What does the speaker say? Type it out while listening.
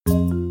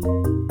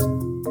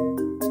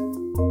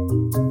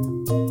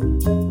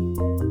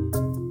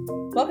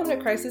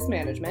Crisis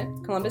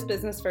Management, Columbus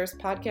Business First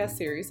podcast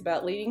series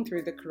about leading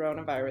through the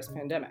coronavirus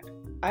pandemic.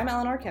 I'm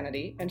Eleanor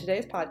Kennedy, and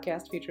today's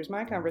podcast features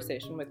my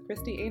conversation with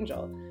Christie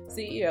Angel,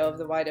 CEO of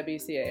the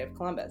YWCA of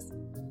Columbus.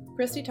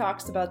 Christie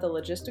talks about the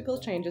logistical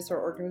changes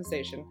her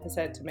organization has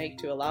had to make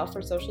to allow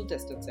for social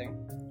distancing,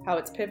 how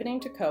it's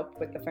pivoting to cope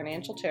with the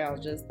financial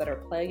challenges that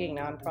are plaguing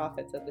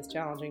nonprofits at this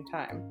challenging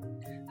time,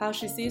 how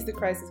she sees the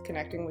crisis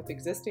connecting with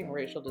existing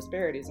racial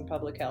disparities in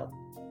public health,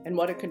 and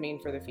what it could mean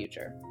for the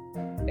future.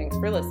 Thanks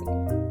for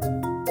listening.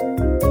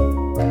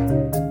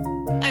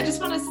 I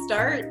just want to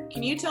start.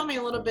 Can you tell me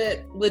a little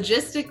bit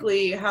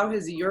logistically, how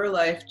has your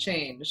life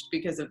changed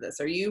because of this?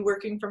 Are you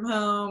working from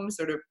home?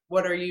 Sort of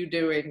what are you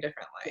doing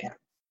differently? Yeah.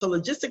 So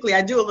logistically,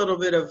 I do a little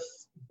bit of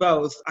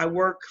both. I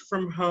work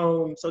from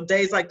home. So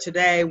days like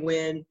today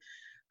when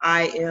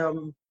I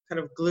am kind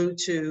of glued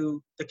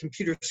to the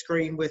computer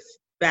screen with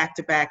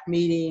back-to-back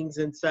meetings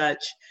and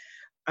such,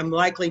 I'm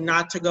likely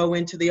not to go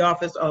into the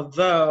office,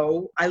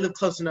 although I live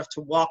close enough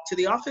to walk to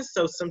the office.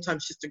 So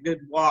sometimes just a good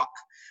walk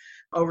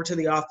over to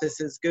the office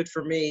is good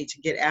for me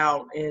to get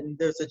out. And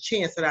there's a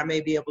chance that I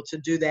may be able to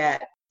do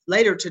that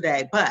later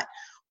today. But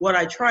what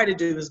I try to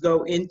do is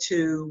go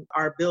into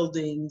our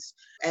buildings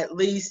at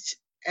least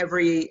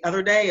every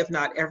other day, if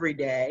not every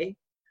day.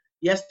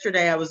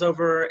 Yesterday, I was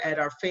over at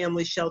our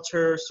family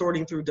shelter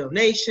sorting through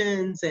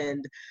donations,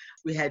 and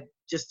we had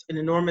just an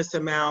enormous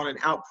amount, an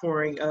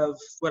outpouring of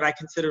what I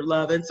consider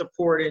love and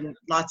support and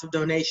lots of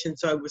donations.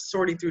 So I was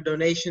sorting through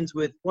donations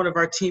with one of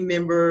our team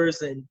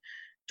members and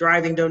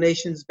driving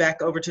donations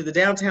back over to the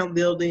downtown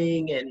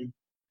building. And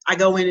I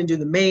go in and do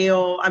the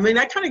mail. I mean,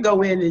 I kind of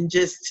go in and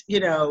just,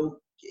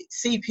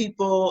 see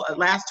people.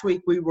 Last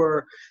week we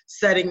were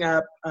setting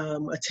up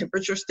a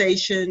temperature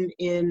station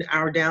in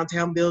our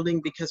downtown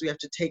building because we have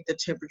to take the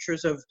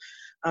temperatures of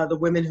the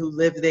women who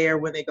live there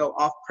when they go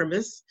off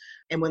premise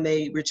and when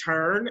they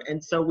return.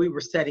 And so we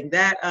were setting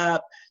that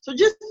up. So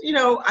just,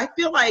 I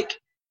feel like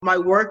my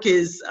work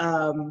is,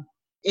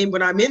 and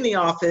when I'm in the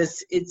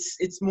office,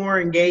 it's more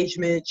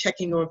engagement,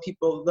 checking on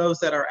people, those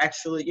that are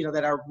actually,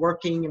 that are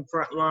working in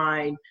front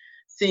line,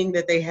 seeing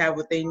that they have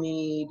what they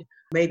need,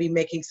 maybe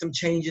making some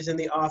changes in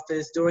the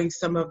office, doing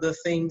some of the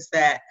things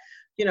that,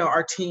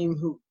 our team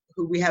who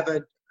we have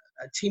a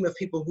team of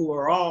people who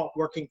are all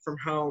working from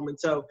home. And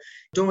so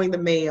doing the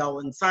mail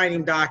and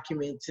signing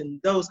documents and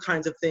those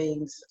kinds of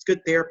things, it's good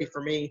therapy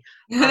for me.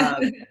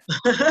 But,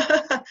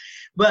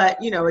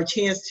 a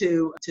chance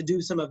to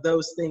do some of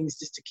those things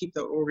just to keep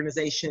the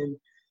organization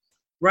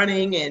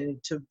running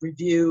and to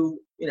review,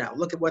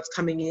 look at what's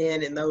coming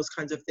in and those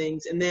kinds of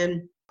things. And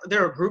then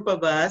there are a group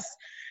of us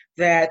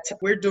that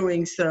we're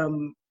doing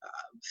some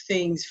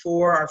things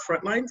for our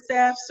frontline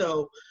staff.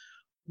 So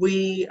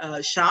we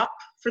shop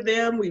for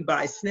them. We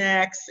buy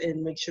snacks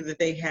and make sure that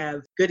they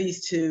have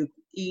goodies to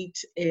eat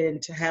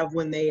and to have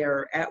when they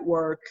are at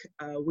work.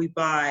 We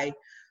buy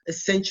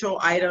essential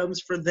items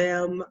for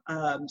them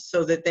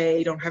so that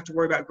they don't have to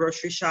worry about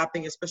grocery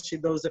shopping, especially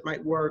those that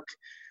might work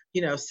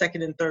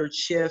second and third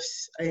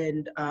shifts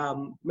and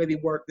maybe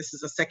work, this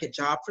is a second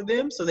job for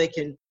them, so they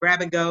can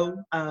grab and go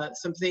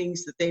some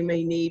things that they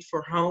may need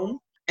for home.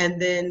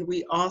 And then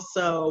we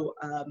also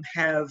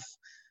have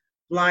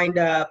lined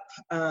up,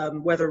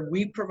 whether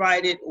we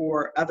provide it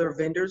or other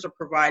vendors are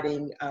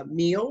providing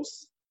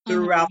meals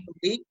throughout the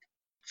week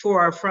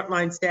for our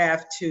frontline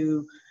staff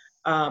to,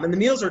 and the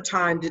meals are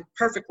timed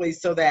perfectly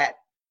so that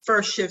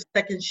first shift,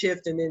 second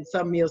shift, and then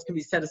some meals can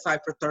be set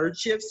aside for third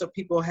shift. So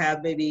people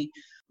have maybe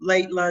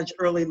late lunch,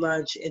 early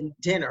lunch, and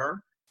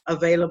dinner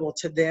available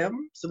to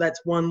them. So that's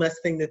one less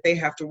thing that they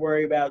have to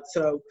worry about.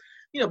 So,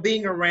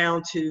 being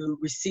around to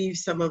receive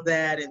some of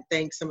that and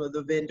thank some of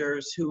the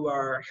vendors who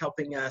are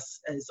helping us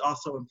is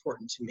also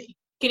important to me.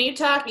 Can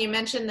you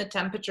mentioned the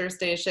temperature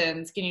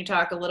stations. Can you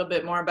talk a little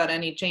bit more about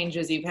any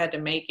changes you've had to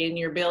make in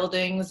your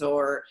buildings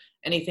or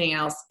anything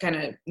else, kind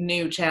of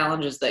new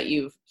challenges that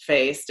you've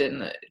faced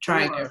in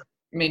trying to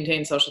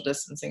maintain social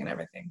distancing and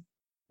everything?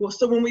 Well,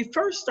 so when we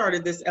first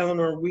started this,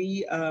 Eleanor,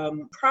 we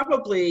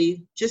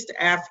probably just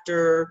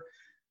after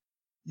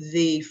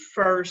the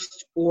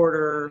first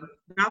order,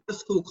 not the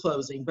school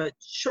closing, but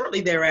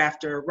shortly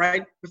thereafter,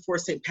 right before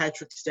St.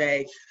 Patrick's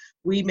Day,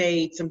 we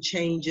made some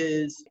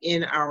changes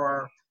in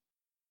our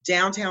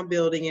downtown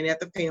building and at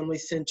the family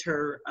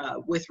center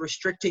with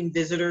restricting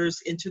visitors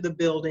into the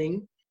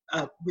building,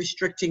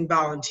 restricting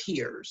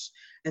volunteers.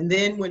 And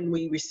then when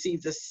we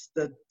received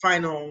the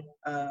final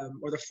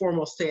or the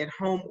formal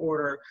stay-at-home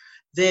order,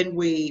 then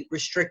we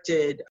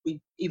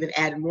even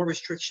added more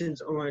restrictions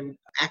on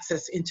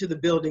access into the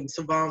building.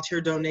 So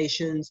volunteer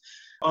donations,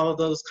 all of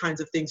those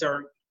kinds of things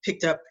are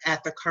picked up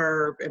at the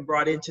curb and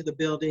brought into the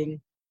building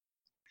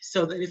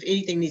so that if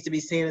anything needs to be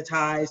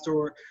sanitized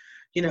or,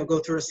 go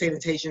through a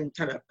sanitation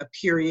kind of a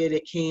period,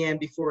 it can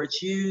before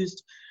it's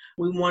used.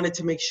 We wanted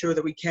to make sure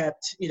that we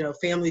kept,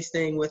 families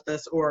staying with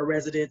us or our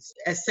residents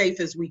as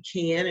safe as we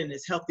can and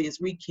as healthy as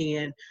we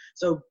can.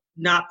 So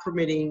not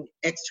permitting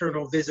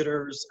external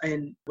visitors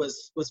and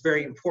was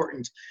very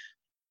important.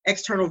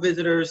 external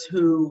visitors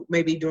who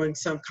may be doing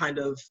some kind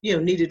of,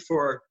 needed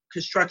for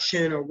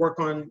construction or work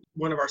on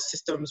one of our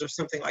systems or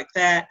something like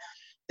that,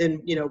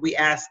 then, we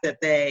ask that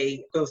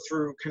they go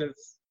through kind of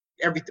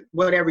everything,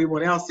 what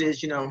everyone else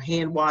is,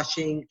 hand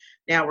washing.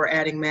 Now we're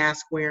adding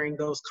mask wearing,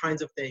 those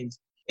kinds of things.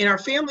 In our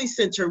family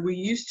center, we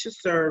used to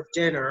serve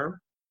dinner.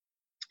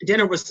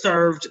 Dinner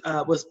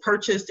was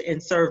purchased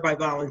and served by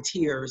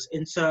volunteers.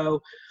 And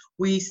so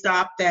we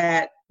stopped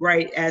that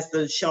right as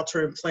the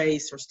shelter in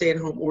place or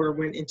stay-at-home order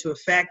went into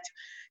effect.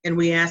 And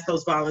we asked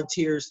those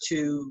volunteers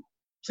to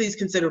please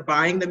consider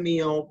buying the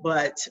meal,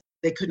 but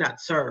they could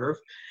not serve.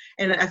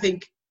 And I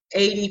think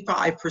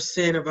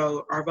 85% of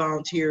our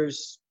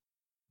volunteers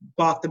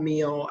bought the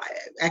meal.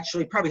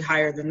 Actually, probably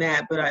higher than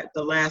that, but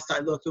the last I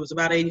looked, it was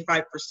about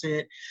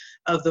 85%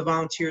 of the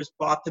volunteers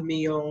bought the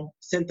meal,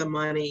 sent the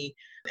money,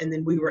 and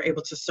then we were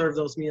able to serve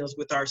those meals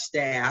with our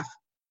staff,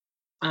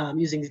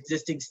 using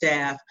existing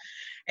staff.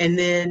 And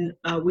then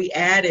we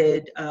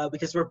added,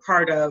 because we're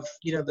part of,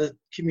 the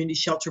Community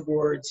Shelter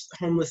Board's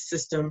homeless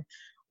system,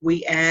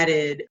 we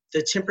added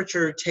the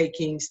temperature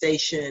taking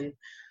station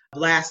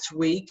last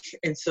week.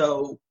 And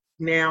so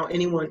now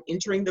anyone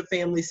entering the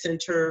family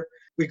center,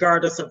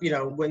 regardless of,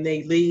 when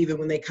they leave and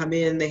when they come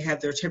in, they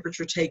have their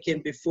temperature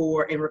taken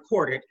before and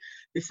recorded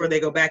before they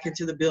go back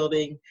into the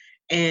building.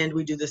 And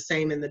we do the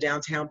same in the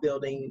downtown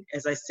building,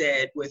 as I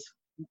said, with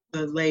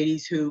the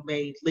ladies who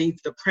may leave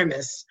the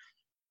premise,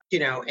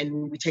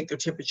 and we take their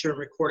temperature and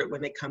record it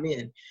when they come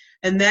in.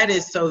 And that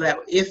is so that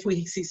if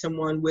we see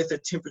someone with a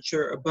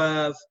temperature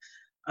above,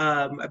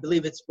 I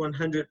believe it's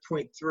 100.3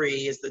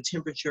 is the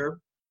temperature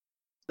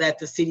that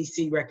the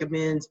CDC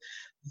recommends,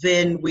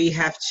 then we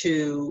have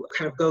to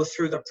kind of go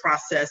through the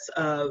process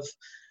of,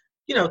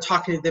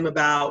 talking to them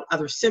about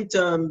other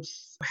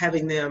symptoms,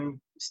 having them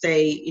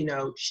stay,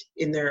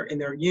 in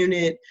their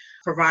unit,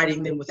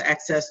 providing them with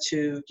access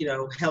to,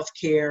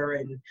 healthcare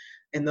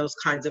and those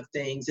kinds of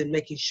things, and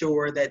making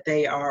sure that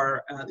they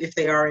are, if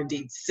they are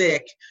indeed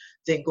sick,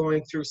 then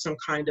going through some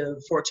kind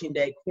of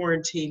 14-day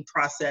quarantine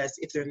process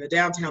if they're in the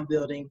downtown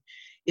building.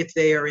 If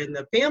they are in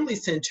the family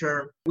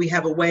center, we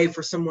have a way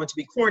for someone to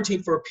be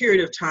quarantined for a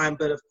period of time,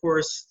 but of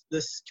course,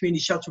 this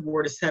Community Shelter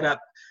Board has set up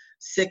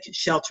sick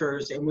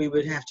shelters, and we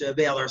would have to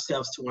avail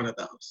ourselves to one of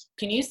those.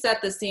 Can you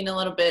set the scene a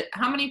little bit?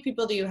 How many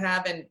people do you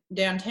have in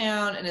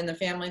downtown and in the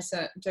family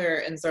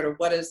center, and sort of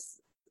what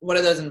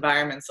do those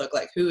environments look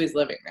like? Who is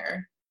living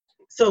there?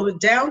 So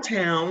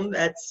downtown,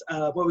 that's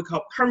what we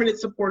call permanent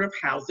supportive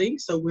housing.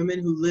 So women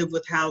who live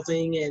with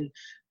housing and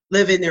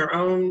live in their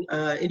own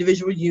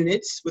individual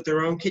units with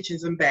their own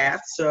kitchens and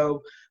baths.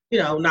 So,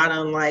 not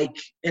unlike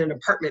in an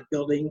apartment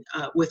building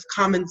with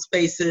common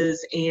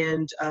spaces,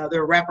 and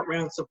there are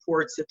wraparound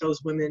supports that those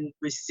women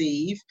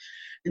receive.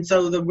 And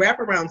so the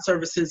wraparound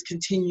services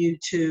continue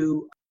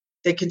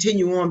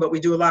on, but we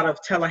do a lot of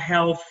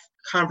telehealth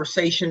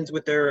conversations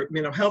with their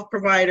mental health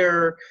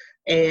provider,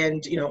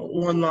 and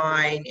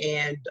online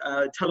and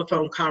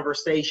telephone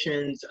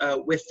conversations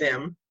with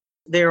them.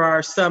 There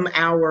are some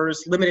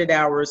hours, limited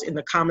hours in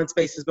the common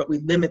spaces, but we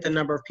limit the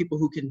number of people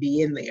who can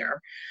be in there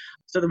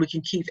so that we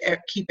can keep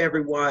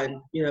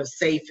everyone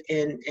safe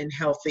and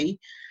healthy.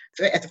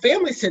 At the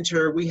family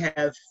center, we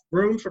have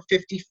room for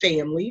 50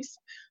 families.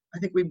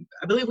 I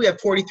believe we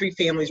have 43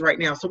 families right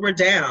now, so we're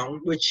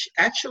down, which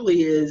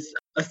actually is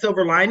a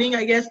silver lining,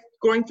 I guess,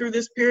 going through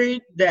this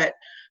period, that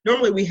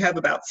normally we have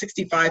about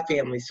 65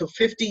 families, so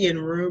 50 in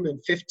room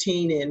and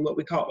 15 in what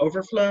we call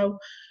overflow.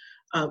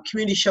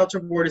 Community Shelter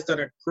Board has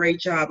done a great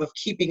job of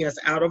keeping us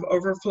out of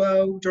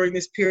overflow during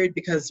this period,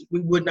 because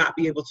we would not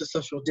be able to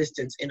social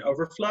distance in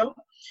overflow.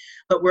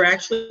 But we're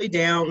actually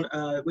down,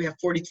 we have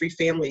 43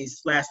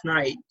 families last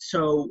night,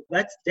 so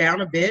that's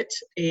down a bit,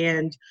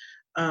 and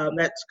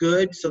that's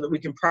good so that we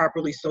can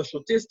properly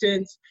social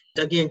distance.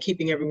 Again,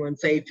 keeping everyone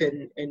safe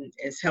and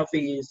as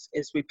healthy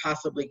as we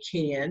possibly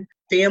can.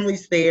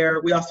 Families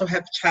there, we also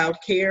have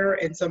childcare,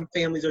 and some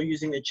families are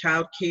using the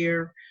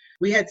childcare.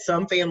 We had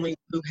some families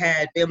who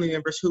had family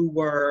members who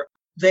were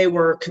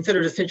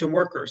considered essential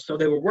workers. So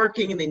they were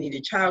working and they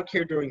needed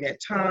childcare during that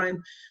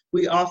time.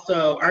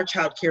 Our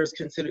childcare is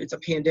considered, it's a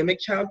pandemic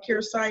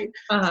childcare site.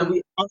 So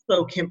we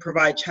also can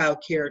provide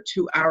childcare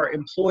to our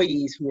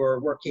employees who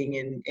are working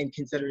and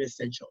considered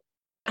essential.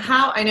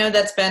 I know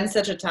that's been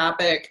such a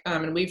topic,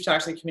 and we've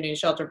talked to the Community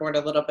Shelter Board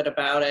a little bit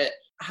about it.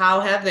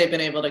 How have they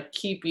been able to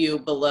keep you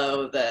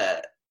below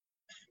the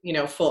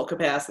full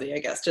capacity, I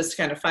guess, just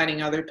kind of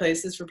finding other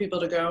places for people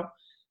to go?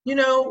 In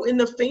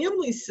the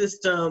family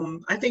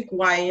system, I think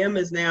YM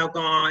has now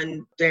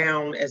gone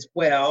down as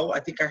well. I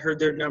think I heard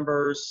their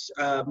numbers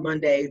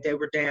Monday, they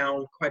were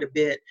down quite a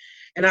bit.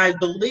 And I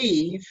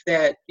believe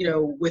that,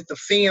 with the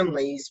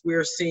families,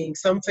 we're seeing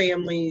some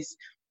families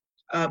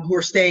who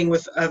are staying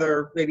with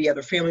maybe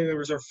other family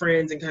members or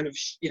friends, and kind of,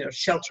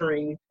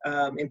 sheltering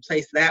in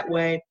place that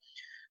way.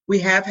 We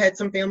have had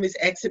some families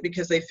exit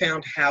because they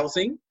found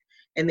housing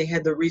and they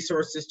had the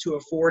resources to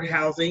afford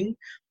housing.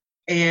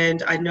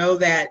 And I know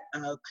that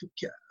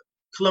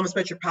Columbus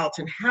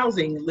Metropolitan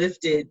Housing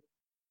lifted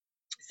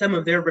some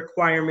of their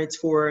requirements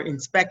for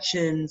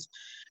inspections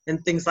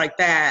and things like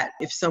that.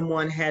 If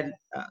someone had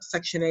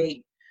Section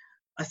 8,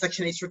 a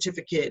Section 8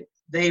 certificate,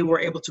 they were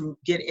able to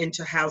get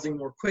into housing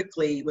more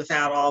quickly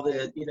without all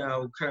the,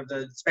 kind of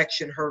the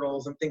inspection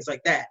hurdles and things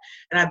like that.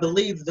 And I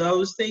believe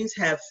those things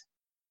have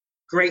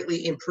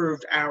greatly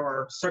improved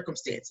our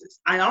circumstances.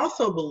 I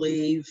also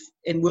believe,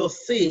 and we'll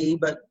see,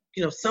 but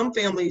some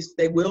families,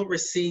 they will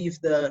receive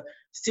the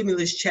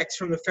stimulus checks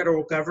from the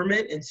federal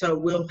government. And so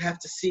we'll have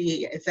to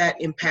see if that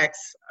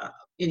impacts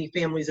any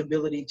family's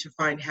ability to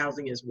find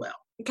housing as well.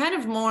 Kind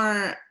of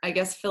more, I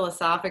guess,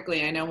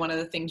 philosophically, I know one of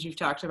the things you've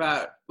talked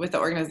about with the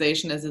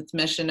organization is its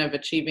mission of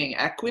achieving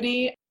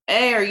equity.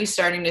 Are you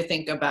starting to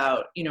think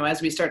about,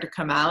 as we start to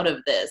come out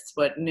of this,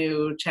 what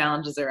new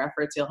challenges or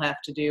efforts you'll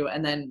have to do?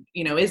 And then,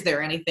 is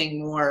there anything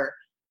more,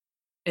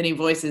 any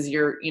voices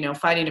you're,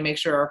 fighting to make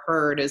sure are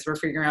heard as we're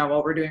figuring out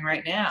what we're doing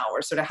right now?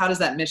 Or sort of how does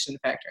that mission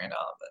factor into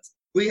all of this?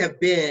 We have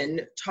been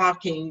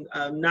talking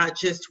not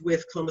just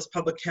with Columbus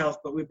Public Health,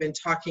 but we've been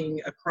talking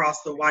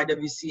across the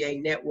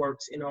YWCA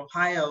networks in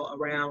Ohio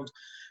around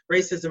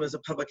racism as a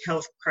public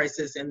health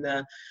crisis and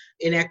the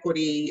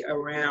inequity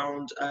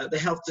around the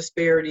health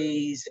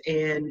disparities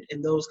and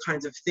those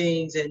kinds of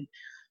things. And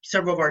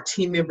several of our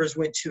team members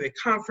went to a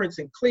conference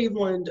in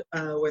Cleveland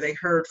where they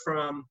heard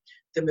from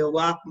the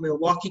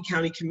Milwaukee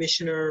County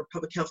Commissioner,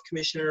 Public Health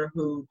Commissioner,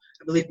 who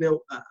I believe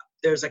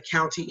there's a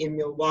county in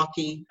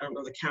Milwaukee, I don't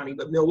know the county,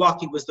 but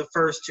Milwaukee was the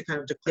first to kind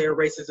of declare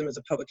racism as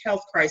a public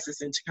health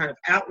crisis and to kind of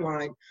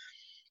outline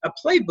a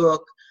playbook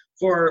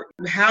for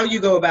how you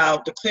go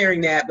about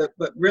declaring that,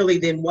 but really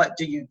then what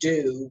do you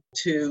do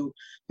to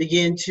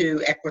begin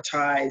to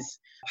equitize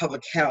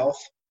public health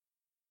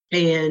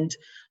and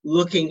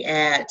looking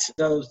at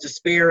those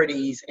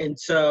disparities. And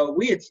so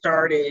we had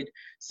started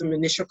some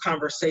initial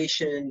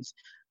conversations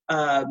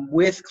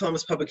with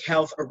Columbus Public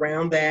Health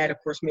around that. Of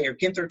course, Mayor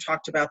Ginther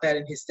talked about that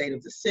in his State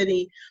of the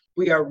City.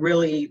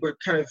 We're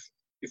kind of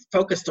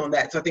focused on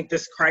that. So I think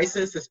this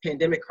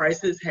pandemic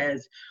crisis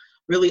has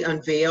really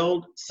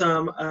unveiled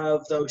some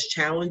of those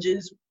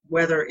challenges,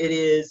 whether it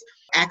is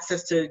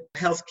access to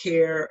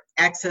healthcare,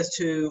 access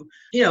to,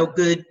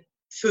 good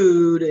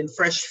food and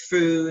fresh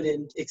food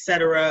and et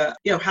cetera,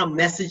 how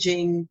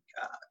messaging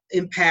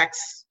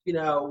impacts,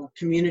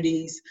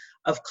 communities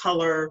of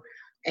color,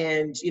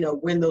 and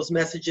when those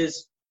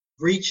messages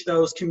reach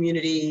those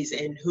communities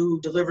and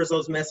who delivers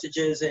those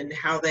messages and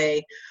how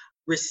they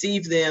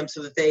receive them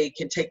so that they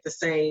can take the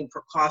same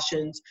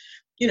precautions,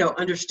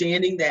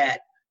 understanding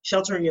that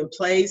sheltering in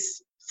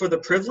place for the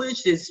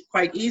privileged is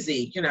quite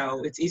easy.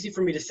 It's easy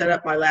for me to set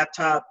up my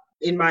laptop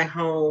in my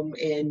home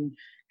and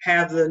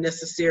have the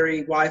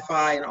necessary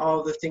Wi-Fi and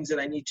all the things that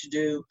I need to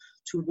do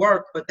to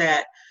work, but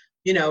that,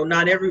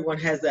 not everyone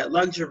has that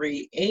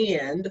luxury.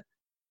 And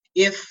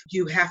if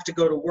you have to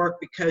go to work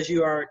because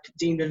you are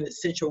deemed an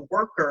essential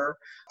worker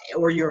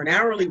or you're an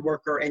hourly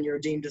worker and you're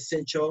deemed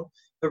essential,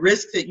 the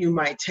risk that you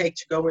might take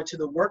to go into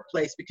the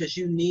workplace because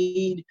you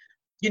need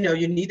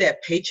that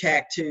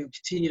paycheck to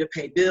continue to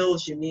pay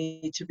bills, you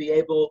need to be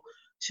able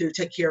to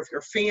take care of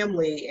your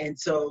family. And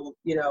so,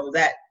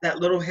 that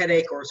little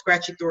headache or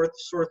scratchy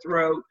sore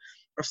throat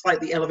or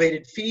slightly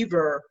elevated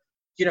fever,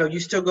 you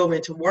still go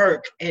into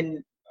work and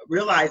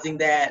realizing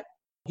that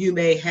you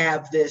may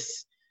have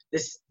this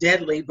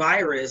deadly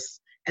virus,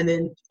 and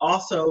then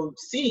also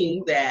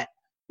seeing that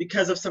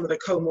because of some of the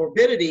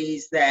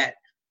comorbidities that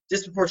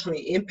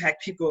disproportionately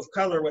impact people of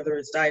color, whether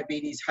it's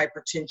diabetes,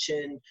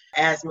 hypertension,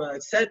 asthma,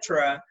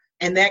 etc.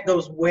 And that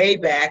goes way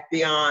back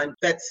beyond,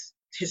 that's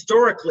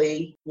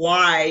historically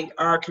why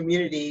our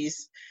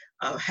communities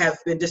have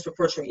been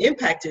disproportionately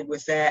impacted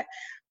with that.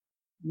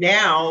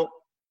 Now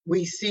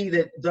we see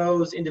that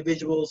those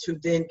individuals who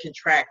then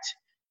contract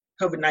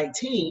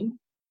COVID-19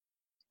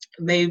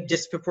 may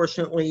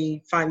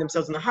disproportionately find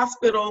themselves in the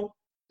hospital.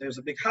 There's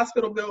a big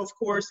hospital bill, of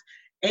course,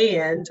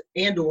 and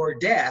or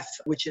death,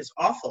 which is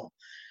awful.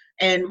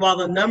 And while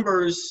the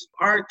numbers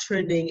aren't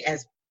trending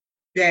as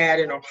bad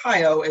in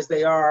Ohio as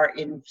they are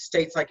in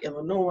states like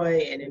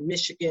Illinois and in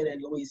Michigan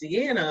and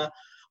Louisiana,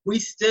 we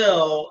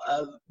still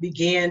we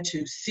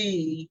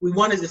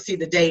wanted to see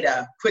the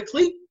data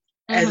quickly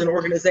as an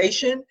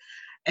organization.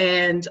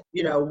 And,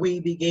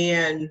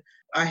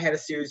 I had a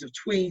series of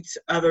tweets,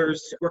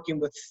 others working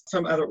with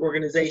some other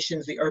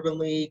organizations, the Urban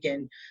League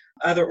and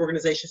other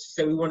organizations, to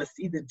say we want to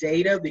see the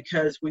data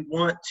because we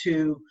want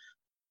to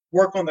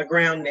work on the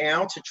ground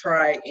now to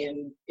try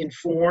and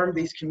inform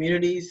these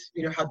communities,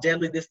 how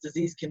deadly this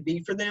disease can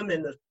be for them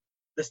and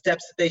the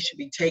steps that they should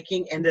be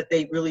taking, and that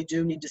they really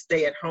do need to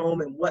stay at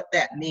home and what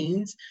that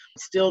means.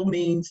 It still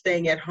means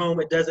staying at home.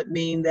 It doesn't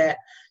mean that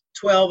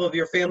 12 of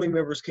your family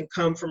members can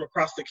come from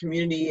across the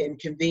community and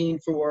convene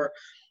for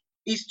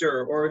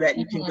Easter, or that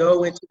you can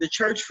go into the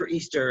church for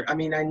Easter. I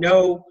mean, I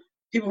know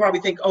people probably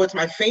think, oh, it's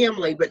my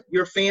family, but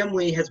your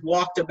family has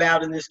walked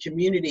about in this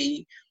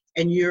community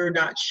and you're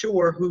not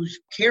sure who's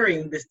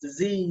carrying this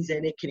disease,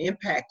 and it can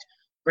impact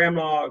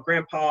grandma or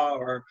grandpa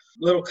or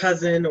little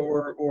cousin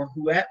or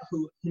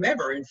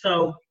whomever. And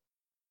so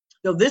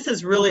this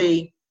has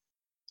really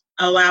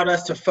allowed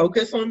us to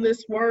focus on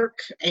this work.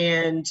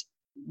 And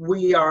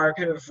we are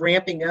kind of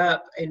ramping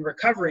up in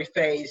recovery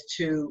phase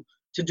to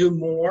do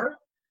more.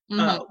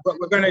 But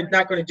we're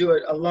not going to do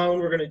it alone.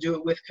 We're going to do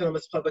it with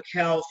Columbus Public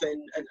Health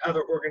and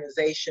other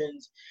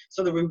organizations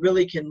so that we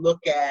really can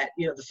look at,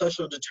 the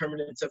social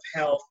determinants of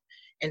health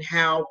and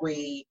how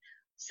we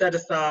set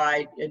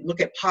aside and look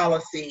at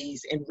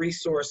policies and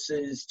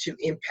resources to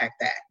impact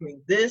that. I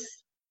mean, this,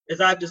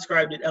 as I've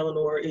described it,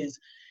 Eleanor, is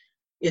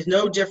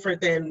no different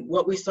than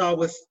what we saw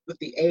with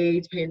the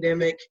AIDS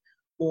pandemic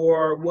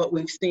or what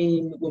we've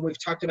seen when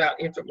we've talked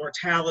about infant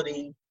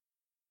mortality.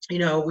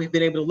 We've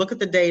been able to look at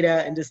the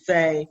data and to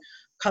say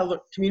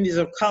communities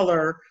of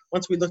color,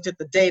 once we looked at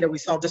the data, we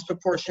saw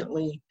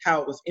disproportionately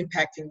how it was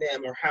impacting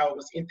them or how it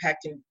was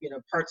impacting,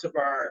 parts of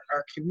our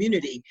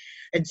community.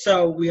 And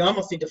so we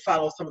almost need to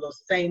follow some of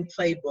those same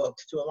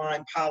playbooks to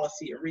align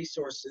policy and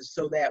resources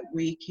so that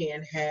we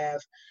can have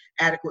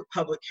adequate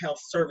public health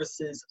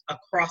services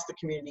across the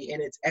community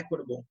and it's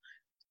equitable.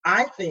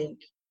 I think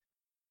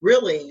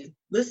really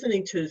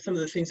listening to some of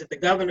the things that the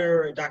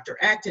governor and Dr.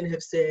 Acton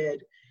have said,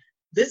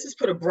 this has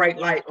put a bright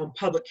light on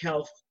public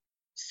health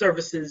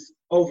services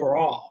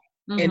overall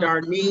and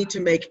our need to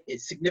make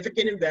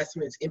significant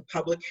investments in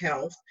public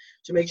health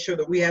to make sure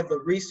that we have the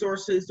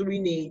resources that we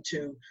need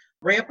to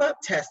ramp up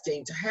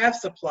testing, to have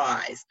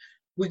supplies.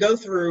 We go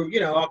through,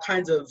 all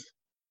kinds of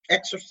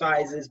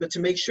exercises, but to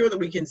make sure that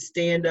we can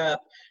stand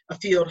up a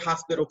field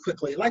hospital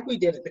quickly, like we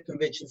did at the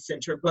convention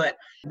center. But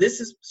this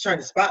is trying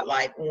to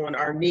spotlight on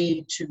our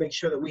need to make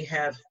sure that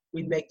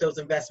we make those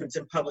investments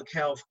in public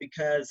health,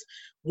 because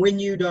when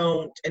you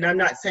don't, and I'm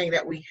not saying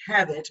that we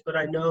haven't, but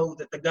I know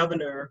that the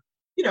governor,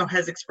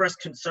 has expressed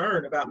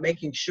concern about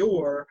making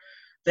sure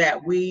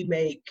that we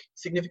make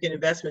significant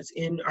investments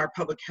in our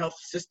public health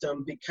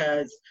system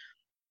because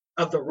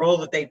of the role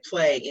that they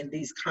play in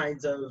these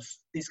kinds of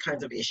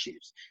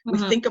issues. We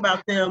think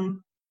about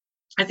them.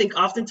 I think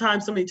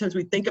oftentimes, so many times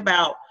we think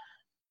about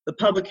the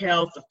public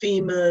health, the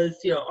FEMAs,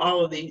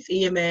 all of these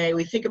EMA,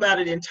 we think about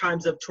it in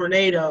times of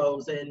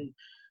tornadoes and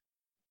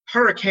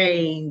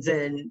hurricanes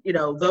and,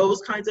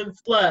 those kinds of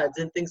floods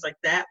and things like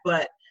that.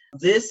 But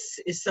this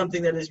is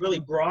something that has really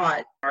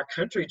brought our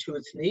country to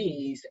its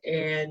knees.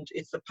 And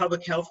it's the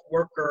public health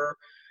worker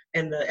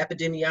and the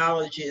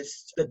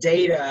epidemiologists, the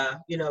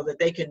data, that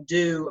they can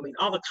do. I mean,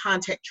 all the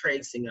contact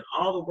tracing and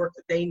all the work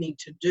that they need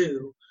to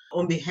do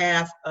on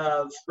behalf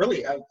of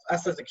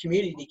us as a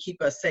community to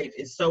keep us safe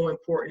is so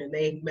important, and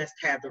they must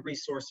have the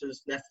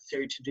resources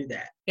necessary to do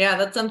that. Yeah,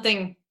 that's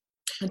something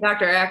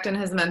Dr. Acton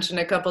has mentioned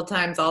a couple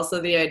times.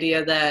 Also, the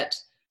idea that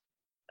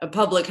a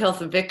public health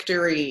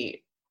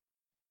victory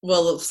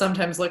will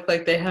sometimes look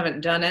like they haven't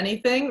done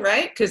anything,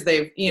 right? Because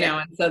they've,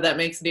 and so that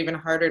makes it even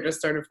harder to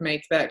sort of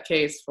make that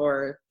case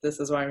for this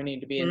is why we need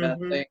to be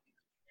investing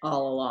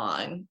all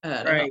along to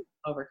help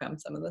overcome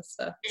some of this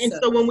stuff. And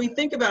so when we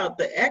think about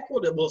the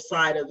equitable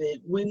side of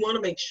it, we want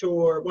to make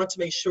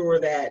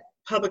sure that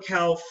public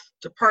health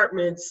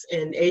departments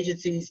and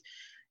agencies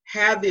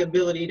have the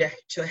ability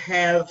to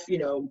have,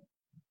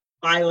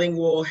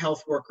 bilingual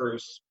health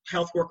workers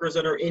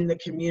that are in the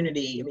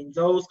community. I mean,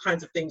 those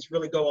kinds of things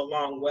really go a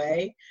long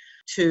way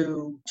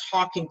to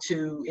talking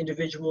to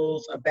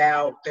individuals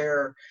about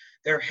their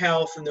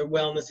health and their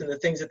wellness and the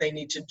things that they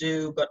need to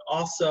do, but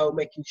also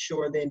making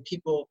sure then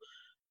people,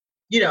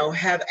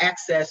 have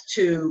access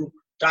to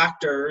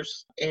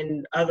doctors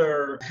and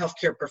other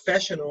healthcare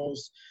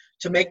professionals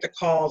to make the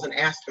calls and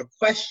ask the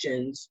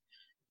questions,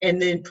 and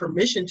then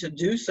permission to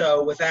do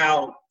so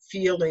without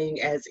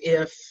feeling as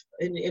if,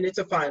 and it's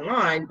a fine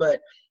line,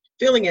 but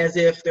feeling as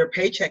if their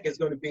paycheck is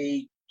going to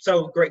be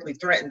so greatly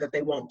threatened that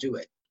they won't do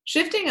it.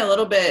 Shifting a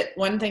little bit,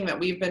 one thing that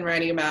we've been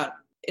writing about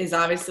is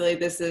obviously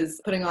this is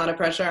putting a lot of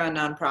pressure on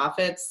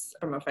nonprofits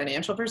from a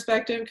financial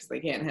perspective because they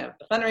can't have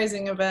the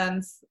fundraising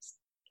events,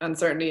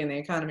 uncertainty in the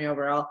economy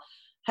overall.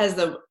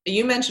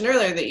 You mentioned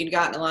earlier that you'd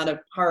gotten a lot of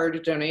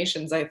hard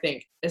donations, I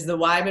think. Has the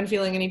Y been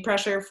feeling any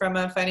pressure from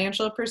a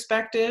financial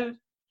perspective?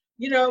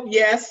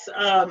 Yes.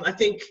 I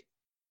think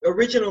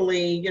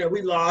originally,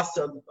 we lost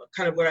a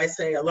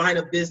line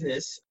of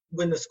business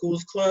when the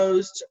schools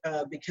closed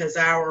because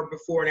our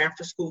before and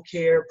after school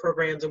care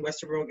programs in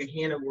Western Rural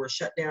Gahanna were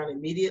shut down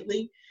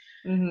immediately.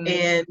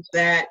 And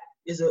that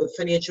is a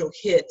financial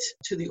hit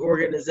to the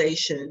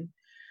organization.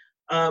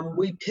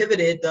 We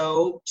pivoted,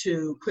 though,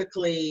 to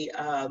quickly,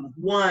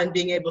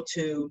 being able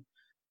to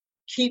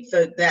keep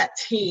that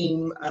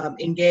team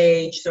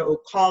engaged.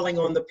 So calling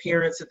on the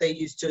parents that they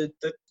used to,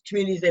 the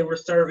communities they were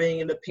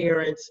serving and the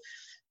parents,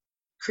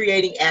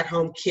 creating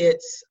at-home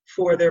kits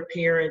for their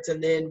parents.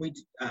 And then we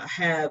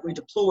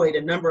deployed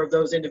a number of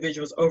those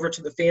individuals over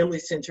to the family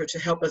center to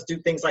help us do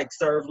things like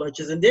serve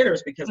lunches and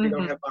dinners because we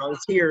don't have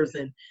volunteers,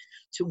 and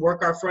to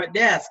work our front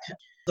desk,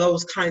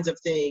 those kinds of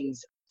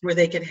things where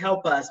they can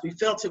help us. We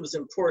felt it was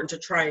important to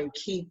try and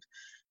keep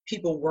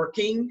people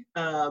working.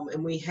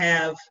 And we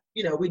have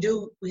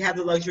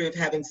the luxury of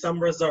having some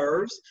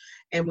reserves,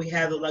 and we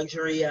have the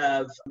luxury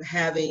of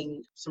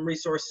having some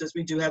resources.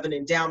 We do have an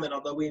endowment,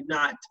 although we have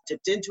not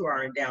dipped into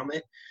our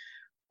endowment.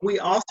 We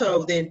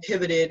also then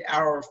pivoted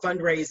our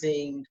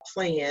fundraising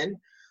plan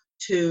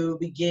to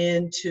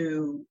begin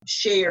to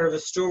share the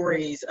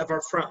stories of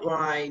our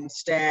frontline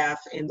staff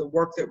and the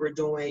work that we're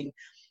doing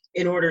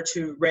in order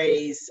to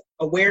raise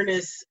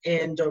awareness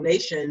and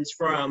donations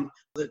from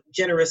the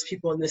generous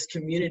people in this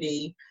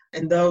community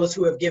and those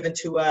who have given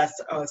to us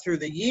through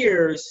the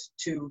years,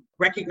 to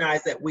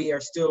recognize that we're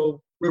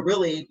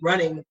really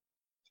running.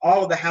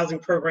 All of the housing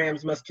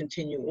programs must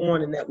continue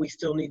on, and that we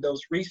still need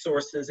those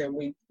resources, and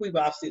we've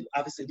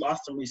obviously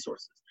lost some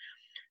resources.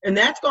 And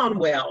that's gone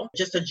well,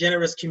 just a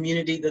generous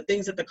community. The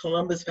things that the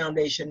Columbus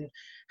Foundation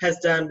has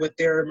done with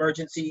their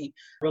emergency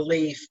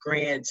relief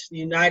grants,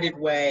 United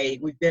Way,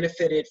 we've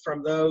benefited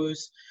from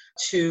those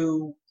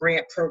two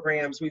grant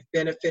programs. We've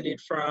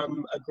benefited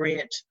from a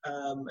grant,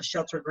 a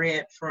shelter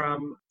grant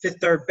from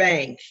Fifth Third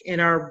Bank. And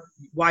our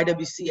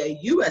YWCA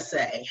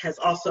USA has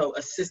also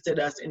assisted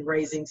us in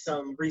raising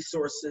some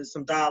resources,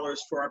 some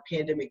dollars for our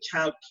pandemic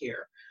child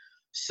care.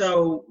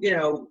 So,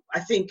 I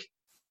think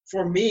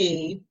for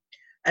me,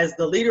 as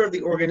the leader of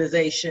the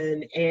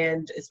organization,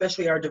 and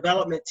especially our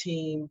development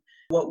team,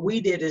 what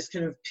we did is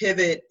kind of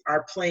pivot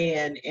our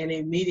plan and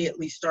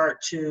immediately start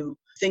to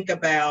think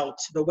about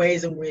the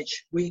ways in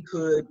which we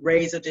could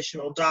raise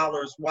additional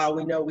dollars. While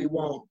we know we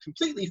won't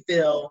completely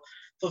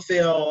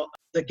fulfill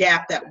the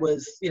gap that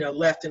was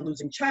left in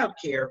losing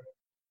childcare,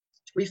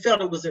 we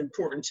felt it was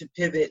important to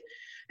pivot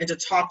and to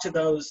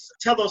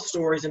tell those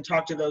stories and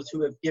talk to those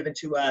who have given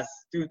to us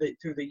through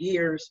the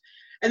years,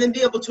 and then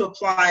be able to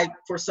apply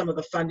for some of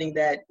the funding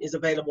that is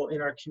available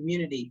in our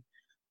community.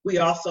 We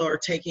also are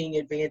taking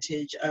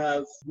advantage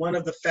of one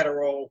of the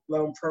federal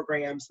loan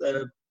programs,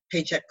 the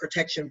Paycheck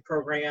Protection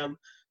Program.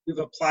 We've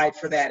applied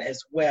for that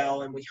as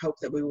well, and we hope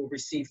that we will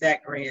receive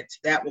that grant.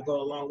 That will go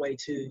a long way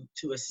to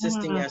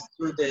assisting us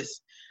through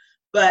this.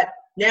 But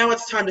now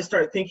it's time to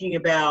start thinking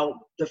about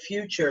the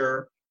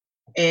future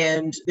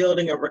and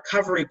building a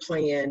recovery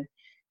plan.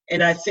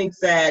 And I think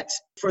that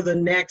for the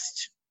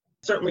next,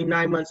 certainly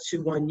 9 months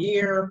to 1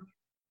 year,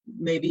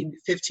 maybe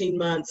 15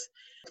 months,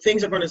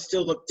 things are going to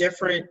still look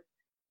different.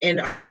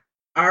 And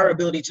our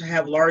ability to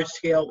have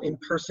large-scale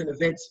in-person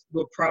events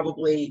will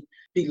probably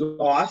be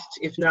lost,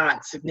 if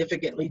not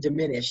significantly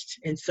diminished.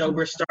 And so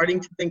we're starting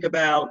to think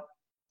about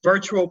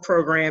virtual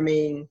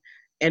programming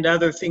and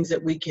other things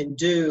that we can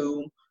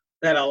do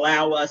that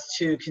allow us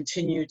to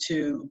continue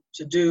to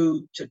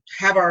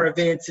have our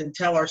events and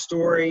tell our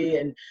story,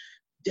 and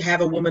to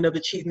have a Woman of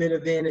Achievement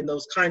event and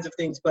those kinds of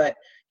things, but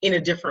in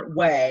a different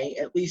way,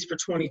 at least for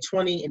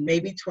 2020 and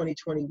maybe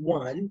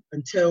 2021,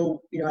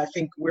 until, I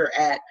think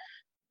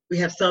we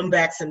have some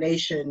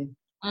vaccination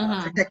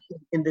protection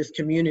in this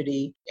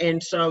community.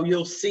 And so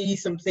you'll see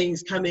some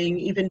things coming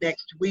even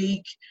next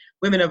week.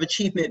 Women of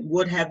Achievement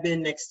would have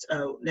been next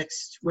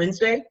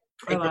Wednesday,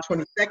 April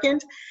 22nd.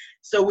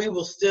 So we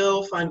will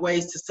still find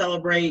ways to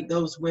celebrate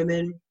those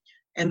women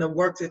and the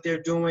work that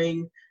they're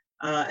doing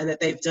and that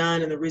they've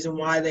done, and the reason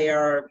why they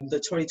are the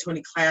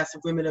 2020 class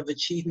of Women of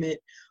Achievement,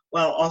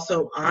 while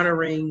also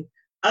honoring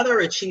other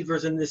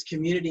achievers in this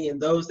community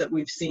and those that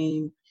we've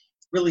seen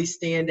really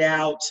stand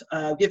out,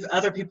 give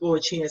other people a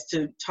chance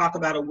to talk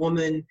about a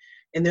woman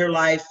in their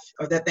life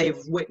or that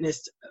they've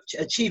witnessed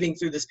achieving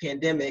through this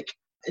pandemic.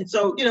 And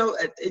so,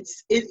 it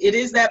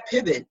is that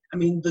pivot. I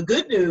mean, the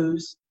good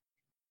news,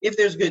 if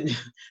there's good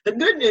news, the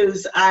good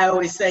news I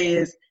always say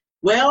is,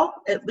 well,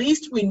 at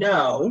least we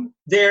know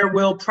there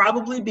will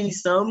probably be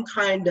some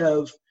kind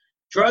of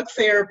drug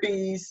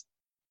therapies,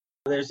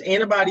 there's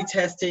antibody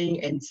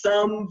testing, and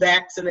some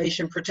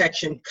vaccination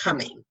protection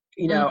coming.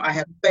 I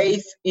have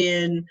faith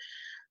in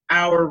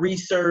our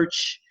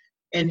research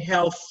and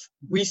health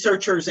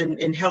researchers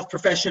and health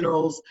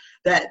professionals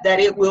that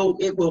it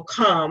will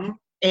come.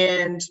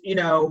 And,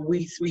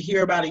 we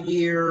hear about a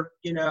year,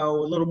 a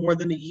little more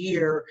than a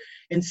year.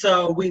 And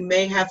so we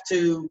may have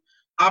to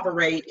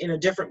operate in a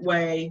different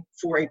way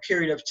for a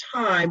period of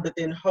time, but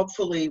then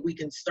hopefully we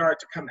can start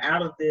to come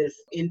out of this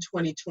in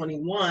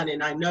 2021.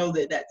 And I know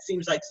that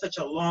seems like such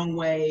a long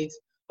ways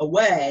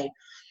away,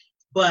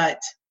 but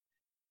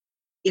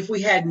if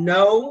we had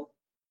no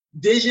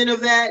vision of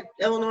that,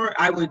 Eleanor,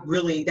 that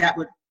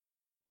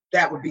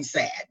would be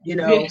sad,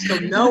 So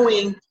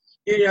knowing,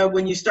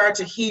 when you start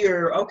to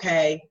hear,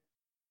 okay,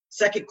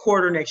 second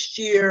quarter next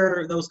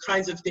year, those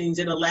kinds of things,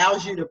 it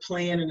allows you to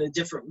plan in a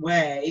different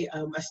way.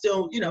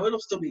 It'll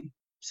still be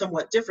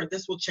somewhat different.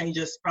 This will change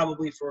us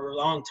probably for a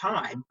long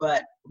time,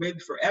 but maybe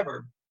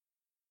forever.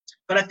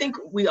 But I think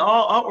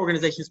all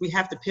organizations, we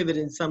have to pivot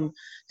in some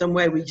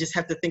way. We just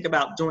have to think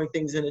about doing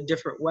things in a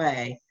different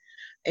way.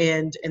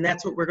 And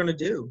that's what we're going to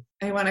do.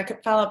 I want to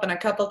follow up on a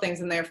couple things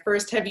in there.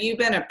 First, have you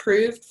been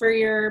approved for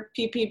your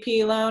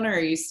PPP loan, or are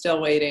you still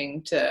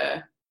waiting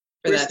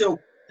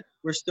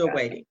We're still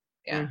waiting.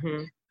 Yeah.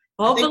 Mm-hmm.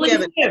 Hopefully, I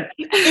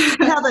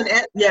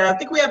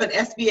think we have an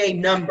SBA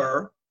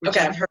number, which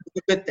I've heard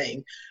is a good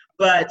thing.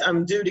 But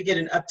I'm due to get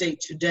an update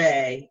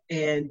today,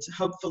 and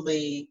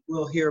hopefully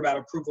we'll hear about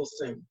approval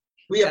soon.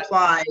 We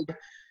applied,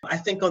 I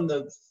think, on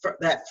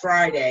that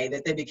Friday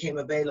that they became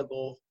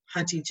available.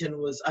 Huntington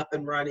was up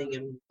and running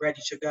and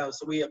ready to go.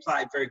 So we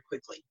applied very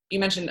quickly. You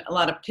mentioned a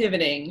lot of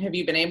pivoting. Have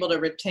you been able to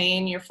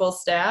retain your full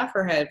staff,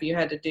 or have you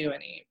had to do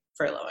any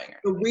furloughing?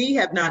 We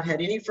have not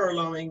had any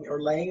furloughing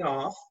or laying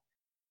off.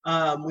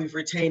 We've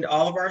retained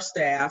all of our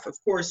staff. Of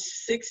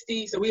course,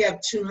 60, so we have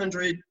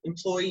 200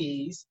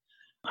 employees.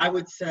 I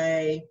would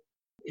say,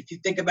 if you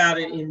think about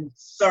it in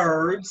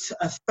thirds,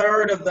 a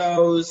third of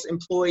those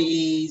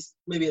employees,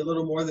 maybe a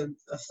little more than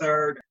a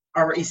third,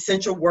 are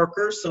essential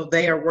workers. So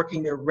they are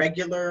working their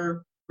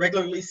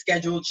regularly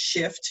scheduled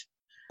shift.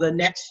 The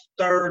next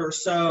third or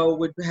so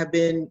would have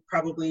been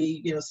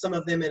probably, some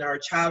of them in our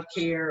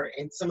childcare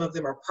and some of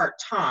them are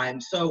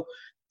part-time. So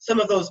some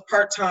of those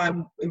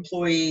part-time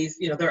employees,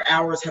 their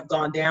hours have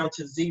gone down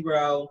to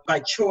zero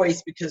by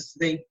choice because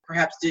they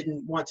perhaps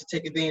didn't want to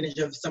take advantage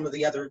of some of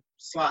the other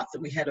slots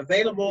that we had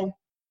available.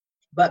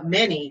 But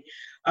many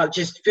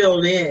just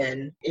filled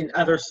in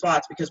other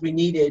slots because we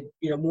needed,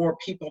 more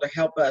people to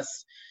help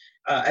us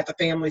at the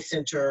family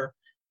center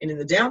and in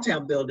the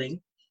downtown building.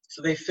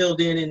 So they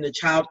filled in the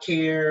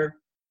childcare,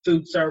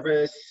 food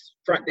service,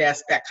 front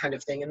desk, that kind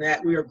of thing. And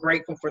that we are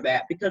grateful for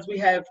that because we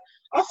have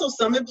also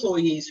some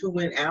employees who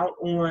went out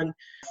on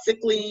sick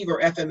leave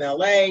or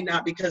FMLA,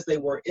 not because they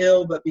were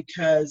ill, but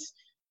because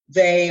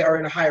they are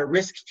in a higher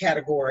risk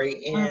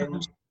category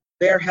and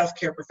their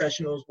healthcare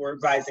professionals were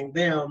advising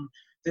them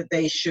that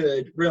they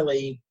should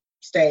really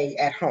stay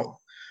at home.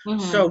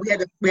 So we had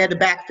to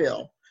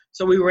backfill.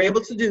 So we were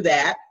able to do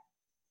that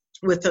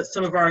with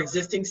some of our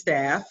existing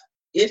staff.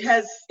 It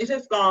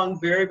has gone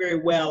very, very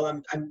well.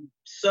 I'm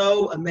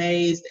so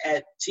amazed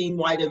at Team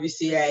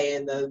YWCA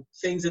and the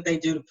things that they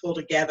do to pull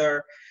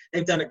together.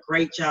 They've done a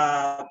great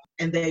job,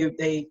 and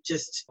they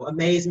just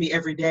amaze me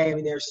every day. I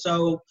mean,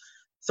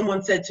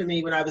 someone said to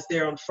me when I was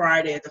there on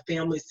Friday at the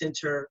Family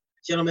Center,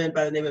 a gentleman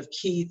by the name of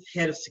Keith,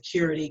 head of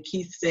security,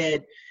 Keith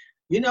said,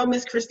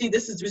 Miss Christie,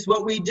 this is just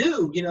what we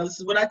do. This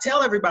is what I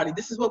tell everybody.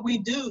 This is what we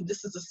do.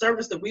 This is the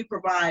service that we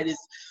provide. Is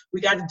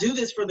we got to do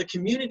this for the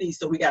community.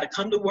 So we got to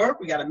come to work.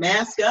 We got to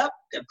mask up,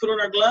 got to put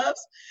on our gloves.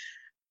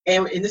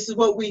 And this is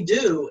what we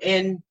do.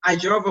 And I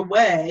drove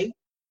away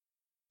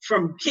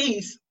from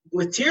Keith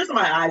with tears in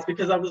my eyes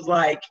because I was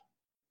like,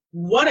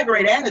 what a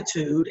great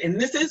attitude. And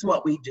this is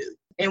what we do.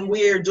 And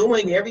we're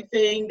doing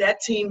everything.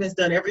 That team has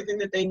done everything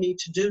that they need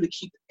to do to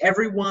keep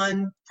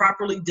everyone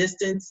properly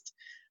distanced.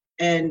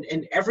 And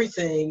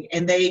everything,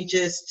 and they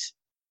just,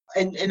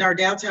 and our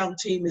downtown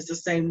team is the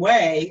same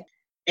way.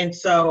 And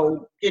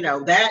so,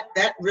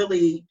 that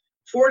really,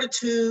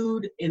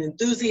 fortitude and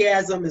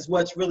enthusiasm is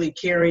what's really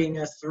carrying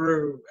us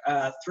through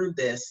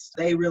this.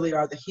 They really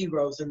are the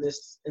heroes in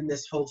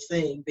this whole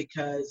thing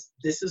because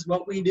this is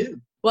what we do.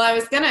 Well, I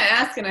was going to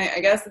ask, and I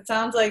guess it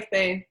sounds like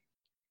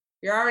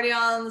you're already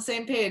on the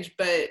same page,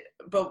 but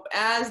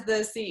as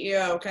the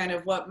CEO, kind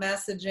of what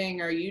messaging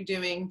are you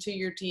doing to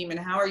your team and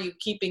how are you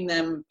keeping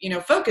them,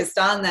 focused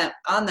on that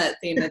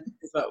theme that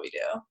is what we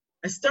do?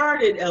 I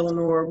started,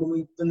 Eleanor,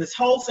 when this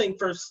whole thing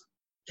first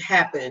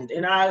happened,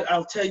 and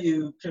I'll tell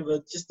you kind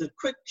of just a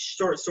quick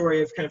short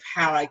story of kind of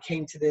how I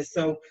came to this.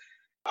 So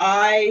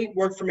I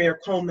worked for Mayor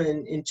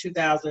Coleman in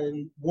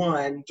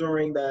 2001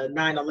 during the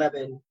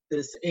 9/11,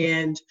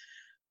 and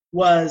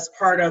was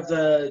part of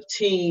the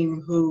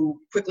team who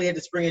quickly had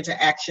to spring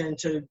into action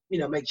to,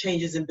 make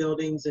changes in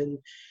buildings and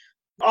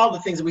all the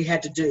things that we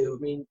had to do.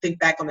 I mean, think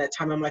back on that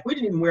time. I'm like, we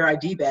didn't even wear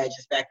ID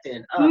badges back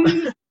then.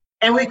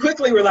 And we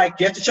quickly were like,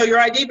 you have to show your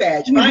ID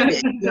badge, find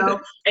it,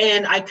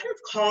 And I kind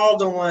of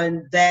called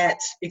on that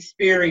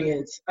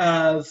experience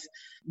of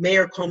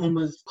Mayor Coleman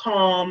was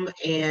calm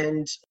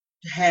and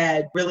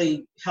had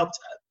really helped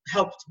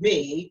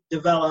me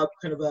develop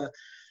kind of a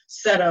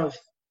set of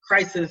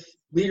crisis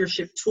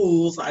leadership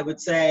tools, I would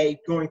say,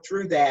 going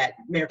through that,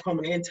 Mayor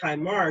Coleman and Ty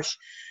Marsh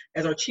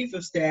as our chief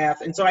of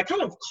staff. And so I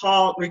kind of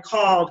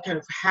recalled kind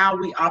of how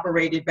we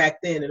operated back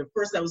then. And of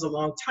course, that was a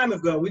long time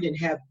ago. We didn't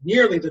have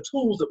nearly the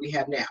tools that we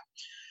have now.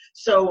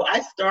 So I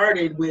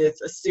started with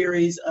a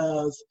series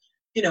of,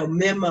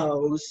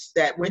 memos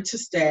that went to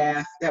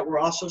staff that were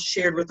also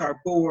shared with our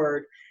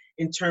board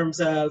in terms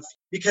of,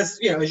 because,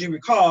 as you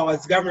recall,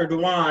 as Governor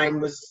DeWine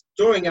was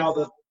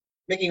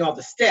making all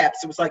the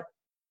steps, it was like,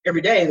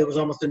 every day there was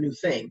almost a new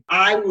thing.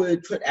 I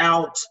would put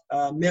out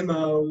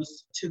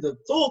memos to the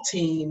full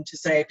team to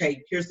say, okay,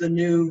 here's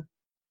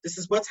this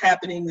is what's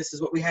happening, this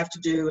is what we have to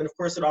do. And of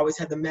course, it always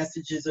had the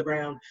messages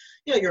around,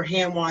 your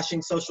hand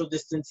washing, social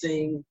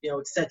distancing,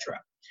 et cetera.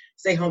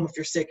 Stay home if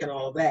you're sick and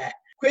all of that.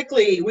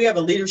 Quickly, we have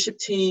a leadership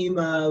team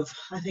of,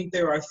 I think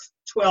there are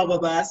 12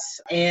 of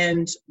us,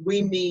 and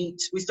we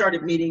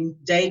started meeting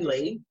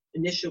daily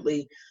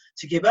initially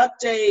to give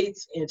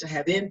updates and to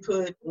have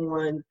input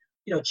on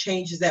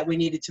changes that we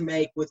needed to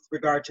make with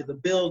regard to the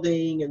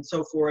building and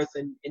so forth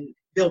and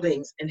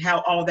buildings and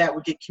how all that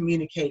would get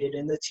communicated.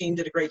 And the team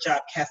did a great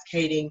job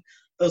cascading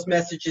those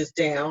messages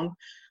down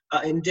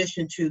in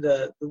addition to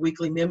the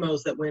weekly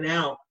memos that went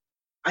out.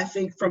 I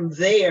think from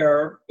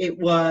there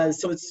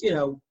it's,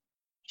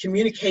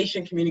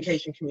 communication,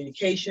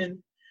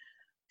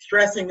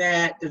 stressing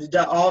that it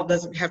all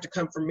doesn't have to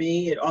come from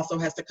me. It also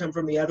has to come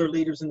from the other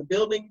leaders in the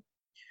building.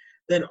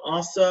 Then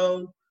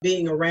also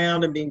being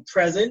around and being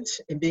present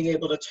and being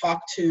able to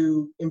talk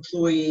to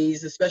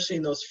employees, especially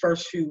in those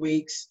first few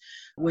weeks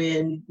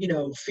when,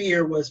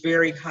 fear was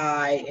very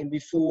high and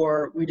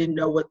before we didn't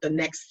know what the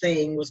next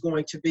thing was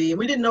going to be. And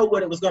we didn't know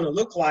what it was going to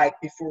look like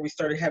before we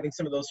started having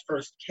some of those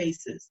first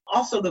cases.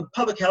 Also, the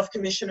Public Health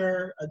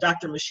Commissioner,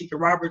 Dr. Mashika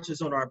Roberts,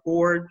 is on our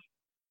board.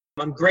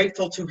 I'm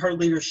grateful to her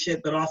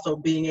leadership, but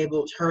also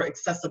her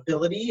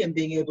accessibility and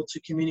being able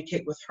to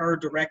communicate with her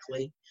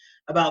directly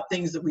about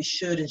things that we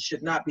should and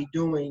should not be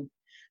doing.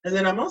 And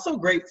then I'm also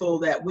grateful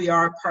that we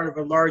are part of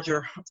a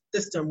larger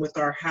system with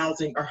our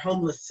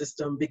homeless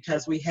system,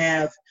 because we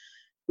have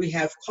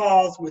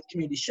calls with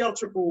Community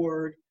Shelter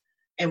Board,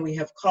 and we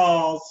have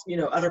calls,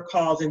 other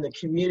calls in the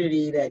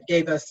community that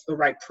gave us the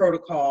right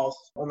protocols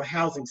on the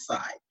housing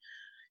side.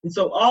 And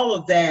so all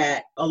of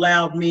that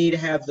allowed me to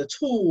have the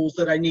tools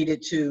that I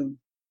needed to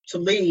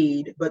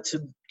lead, but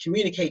to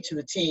communicate to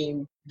the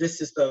team, this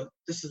is the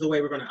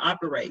way we're going to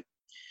operate.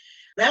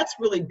 That's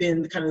really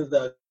been kind of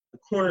the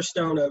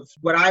cornerstone of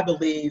what I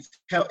believe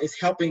is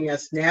helping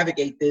us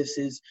navigate this,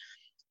 is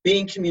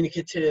being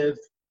communicative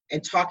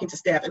and talking to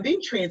staff and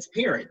being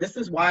transparent. This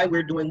is why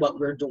we're doing what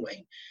we're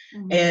doing.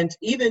 Mm-hmm. And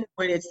even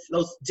when it's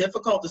those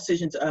difficult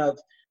decisions of,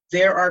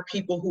 there are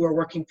people who are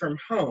working from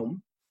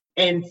home,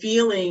 and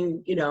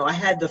feeling, I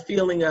had the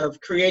feeling of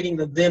creating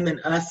the them and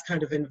us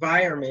kind of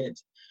environment,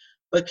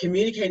 but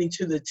communicating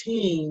to the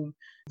team,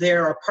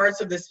 there are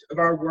parts of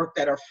our work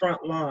that are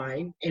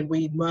frontline, and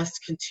we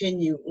must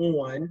continue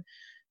on,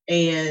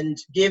 and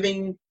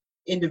giving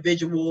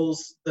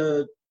individuals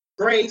the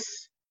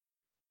grace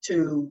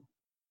to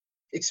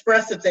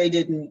express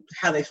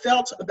how they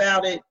felt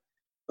about it,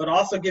 but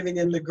also giving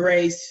them the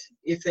grace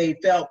if they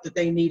felt that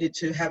they needed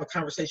to have a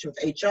conversation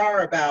with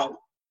HR about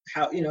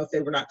how, if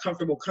they were not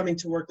comfortable coming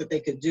to work, that they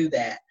could do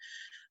that.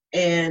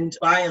 And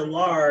by and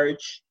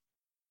large,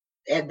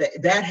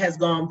 that has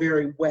gone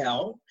very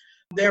well.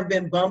 There have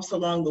been bumps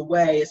along the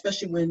way,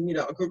 especially when,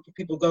 a group of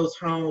people goes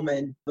home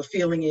and the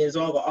feeling is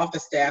all the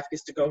office staff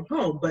gets to go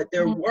home, but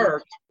their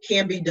work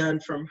can be done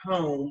from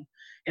home.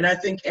 And I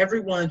think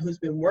everyone who's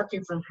been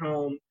working from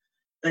home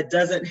that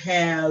doesn't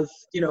have,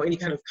 any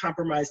kind of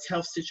compromised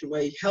health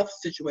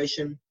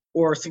situation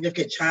or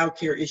significant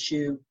childcare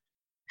issue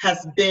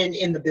has been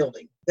in the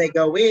building. They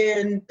go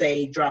in,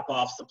 they drop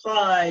off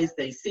supplies,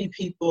 they see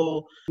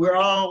people. We're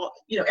all,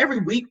 every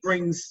week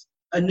brings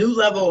a new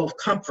level of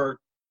comfort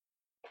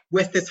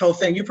with this whole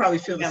thing. You probably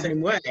feel the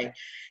same way.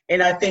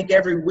 And I think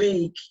every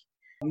week,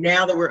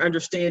 now that we're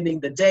understanding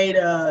the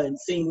data and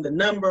seeing the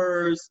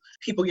numbers,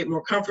 people get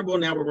more comfortable.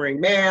 Now we're wearing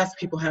masks.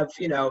 People have,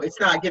 it's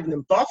not giving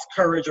them false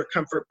courage or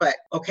comfort, but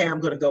okay, I'm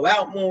going to go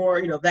out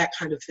more, that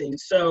kind of thing.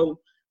 So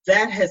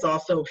that has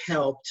also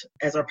helped,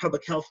 as our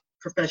public health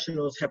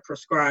professionals have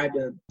prescribed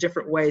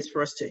different ways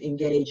for us to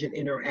engage and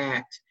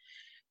interact.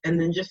 And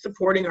then just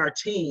supporting our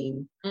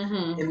team,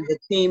 and the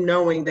team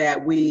knowing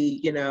that we,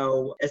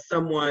 as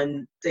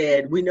someone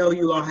said, we know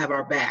you all have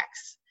our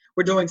backs.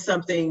 We're doing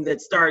something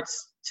that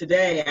starts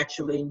today,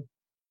 actually.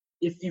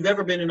 If you've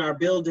ever been in our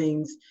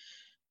buildings,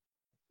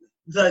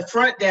 the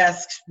front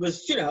desk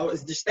was,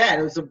 is just that.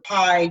 It was a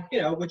pie,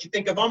 what you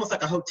think of almost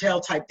like a hotel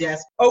type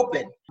desk,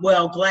 open.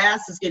 Well,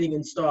 glass is getting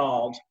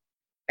installed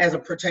as a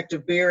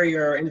protective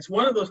barrier. And it's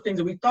one of those things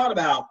that we thought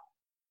about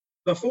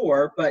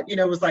before, but,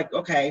 it was like,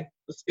 okay,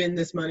 let's spend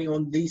this money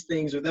on these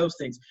things or those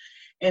things.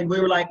 And we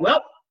were like,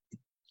 well,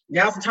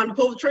 now's the time to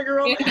pull the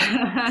trigger on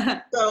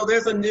that. So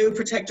there's a new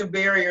protective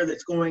barrier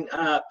that's going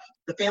up.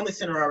 The Family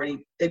Center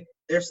already,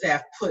 their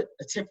staff put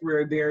a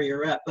temporary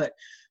barrier up, but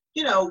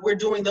we're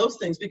doing those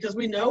things because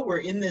we know we're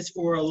in this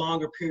for a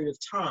longer period of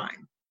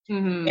time.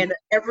 And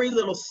every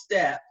little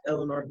step,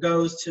 Eleanor,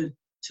 goes to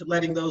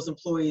letting those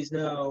employees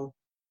know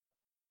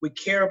we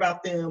care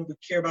about them, we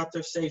care about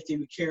their safety,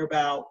 we care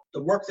about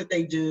the work that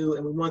they do,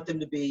 and we want them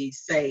to be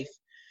safe.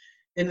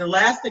 And the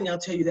last thing I'll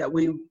tell you that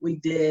we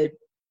did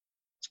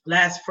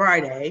last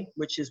Friday,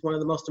 which is one of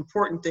the most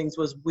important things,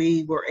 was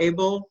we were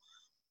able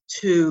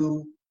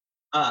to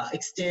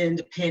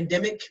extend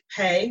pandemic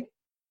pay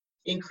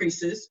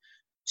increases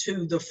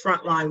to the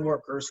frontline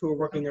workers who are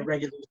working their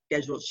regular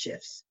scheduled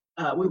shifts.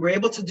 We were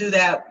able to do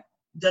that.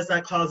 Does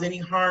not cause any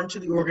harm to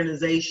the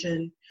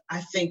organization. I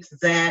think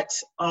that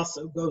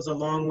also goes a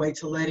long way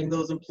to letting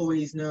those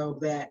employees know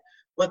that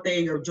what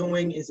they are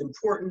doing is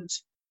important,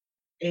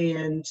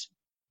 and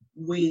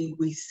we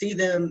see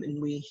them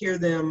and we hear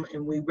them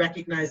and we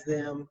recognize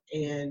them,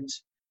 and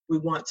we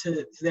want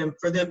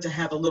for them to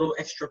have a little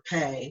extra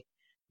pay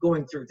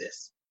going through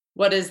this.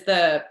 What does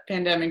the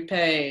pandemic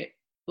pay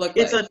look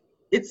like?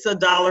 It's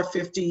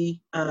 $1.50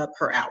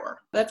 per hour.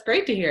 That's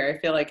great to hear. I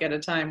feel like at a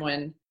time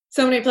when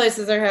so many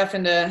places are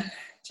having to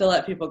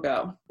let people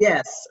go.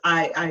 Yes,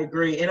 I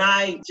agree. And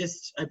I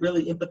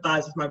really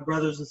empathize with my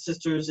brothers and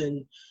sisters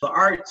in the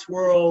arts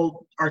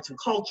world, arts and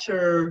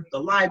culture, the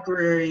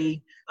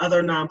library,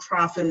 other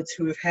nonprofits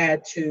who have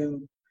had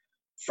to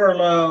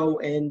furlough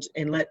and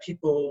let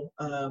people,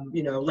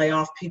 lay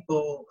off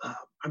people.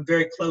 I'm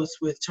very close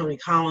with Tony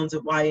Collins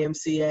at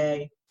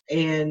YMCA,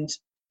 and,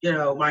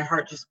 my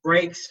heart just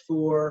breaks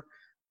for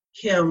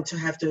him to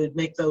have to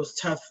make those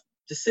tough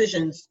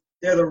decisions.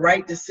 They're the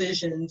right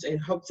decisions,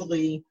 and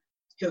hopefully,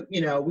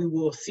 we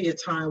will see a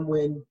time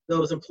when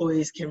those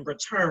employees can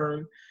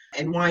return.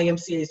 And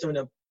YMCA is doing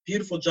a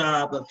beautiful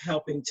job of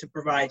helping to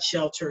provide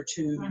shelter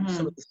to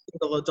some of the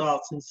single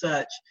adults and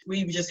such.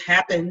 We've just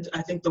happened,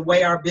 I think the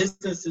way our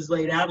business is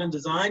laid out and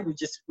designed, it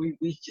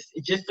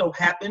just so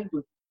happened,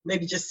 we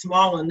maybe just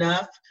small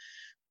enough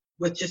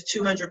with just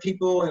 200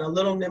 people and a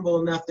little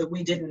nimble enough that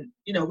we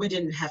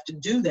didn't have to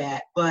do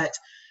that. But,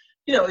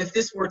 if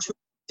this were to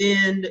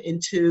extend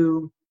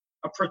into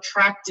a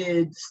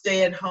protracted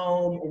stay at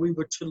home, or we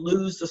were to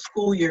lose the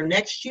school year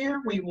next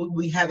year, we will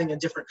be having a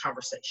different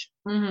conversation.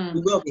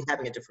 We will be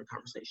having a different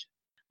conversation.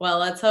 Well,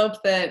 let's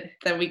hope that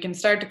we can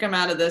start to come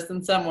out of this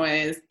in some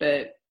ways,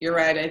 but you're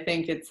right. I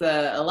think it's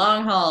a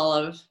long haul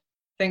of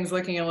things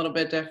looking a little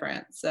bit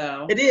different.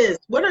 So it is.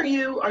 Are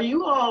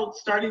you all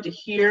starting to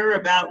hear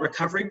about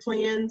recovery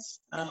plans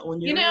on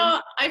your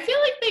end? I feel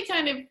like they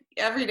kind of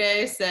every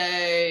day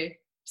say,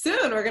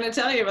 soon we're going to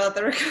tell you about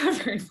the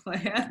recovery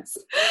plans,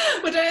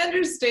 which I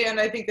understand.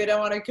 I think they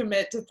don't want to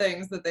commit to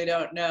things that they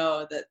don't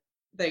know that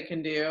they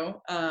can do.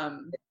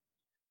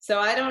 So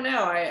I don't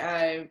know.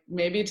 I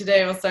maybe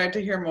today we'll start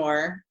to hear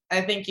more.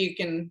 I think you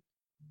can,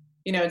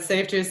 it's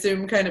safe to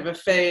assume kind of a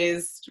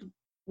phased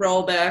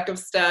rollback of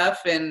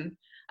stuff. And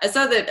I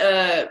saw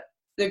that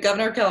the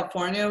governor of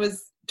California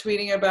was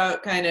tweeting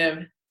about kind of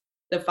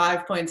the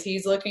 5 points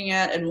he's looking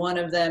at. And one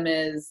of them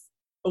is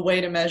a way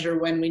to measure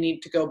when we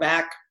need to go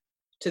back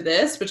to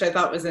this, which I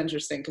thought was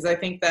interesting, because I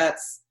think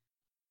that's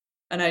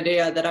an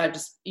idea that I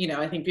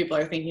think people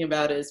are thinking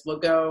about is we'll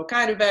go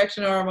kind of back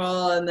to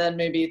normal and then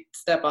maybe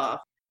step off.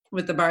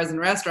 With the bars and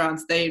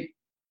restaurants, they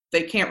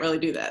can't really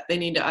do that. They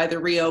need to either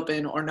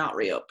reopen or not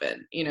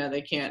reopen.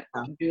 They can't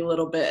do a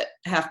little bit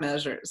half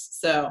measures.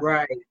 So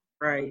right.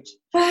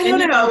 I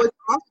don't know. It's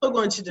also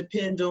going to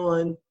depend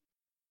on,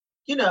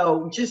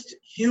 just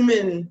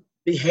human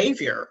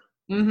behavior.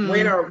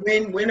 When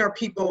are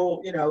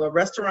people, a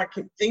restaurant,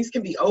 things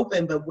can be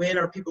open, but when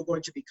are people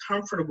going to be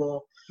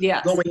comfortable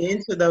going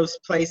into those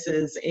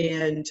places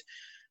and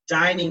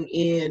dining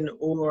in,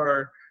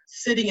 or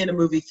sitting in a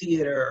movie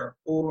theater,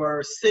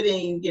 or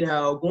sitting,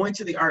 going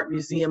to the art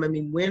museum? I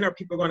mean, when are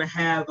people going to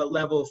have a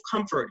level of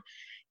comfort?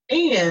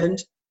 And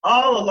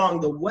all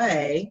along the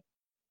way,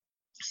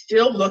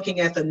 still looking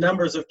at the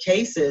numbers of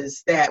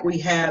cases that we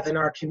have in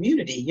our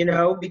community,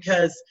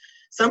 because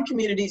some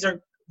communities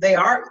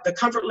the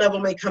comfort level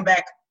may come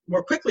back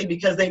more quickly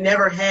because they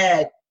never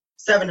had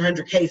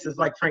 700 cases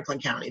like Franklin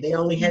County. They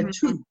only had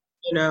 2,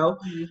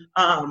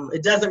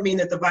 It doesn't mean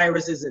that the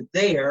virus isn't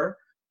there,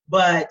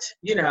 but,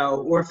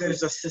 or if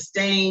there's a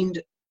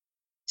sustained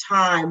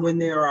time when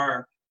there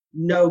are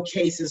no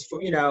cases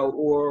for,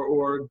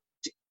 or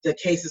the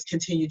cases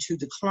continue to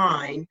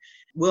decline,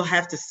 we'll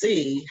have to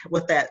see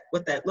what that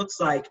looks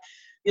like.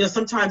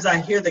 Sometimes I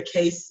hear the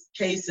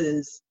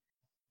cases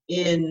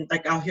in,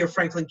 like, I'll hear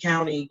Franklin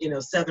County,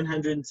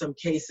 700 and some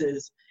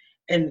cases,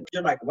 and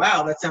you're like,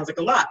 wow, that sounds like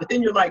a lot. But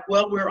then you're like,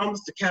 well, we're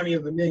almost a county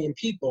of 1 million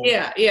people.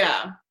 Yeah.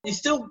 You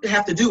still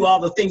have to do all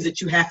the things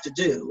that you have to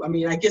do. I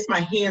mean, I guess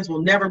my hands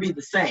will never be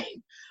the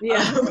same.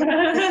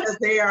 Because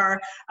they are,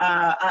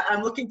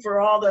 I'm looking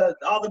for all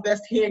the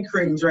best hand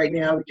creams right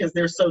now because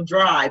they're so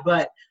dry.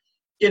 But,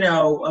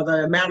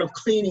 the amount of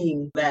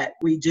cleaning that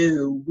we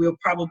do, we'll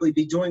probably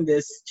be doing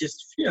this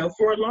just,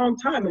 for a long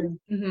time, and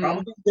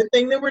probably a good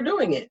thing that we're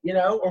doing it,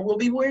 or we'll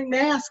be wearing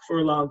masks for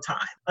a long time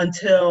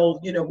until,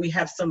 we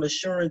have some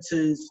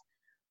assurances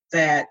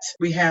that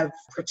we have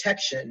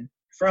protection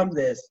from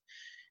this.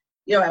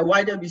 At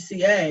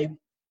YWCA,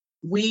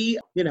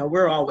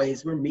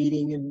 we're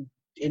meeting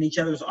in each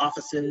other's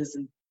offices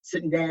and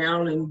sitting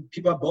down, and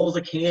people have bowls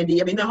of candy.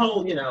 I mean, the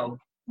whole,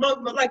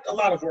 like a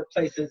lot of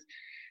workplaces.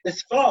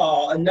 This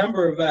fall, a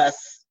number of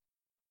us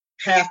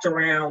passed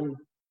around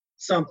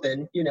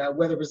something,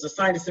 whether it was a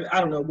sinus, I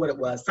don't know what it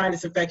was,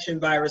 sinus infection,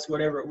 virus,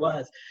 whatever it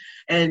was.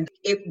 And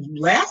it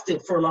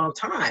lasted for a long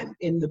time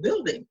in the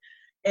building.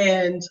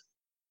 And,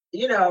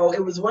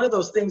 it was one of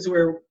those things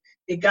where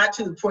it got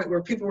to the point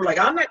where people were like,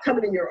 I'm not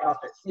coming in your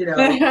office,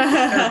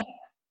 because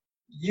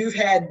you've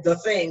had the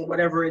thing,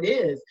 whatever it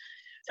is.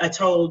 I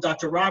told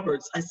Dr.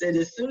 Roberts, I said,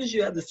 as soon as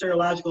you have the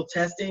serological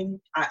testing,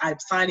 I'm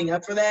signing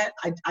up for that.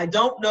 I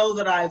don't know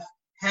that I've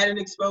had an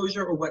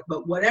exposure or what,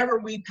 but whatever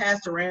we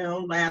passed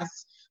around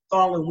last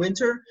fall and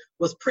winter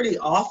was pretty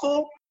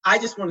awful. I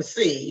just want to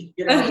see,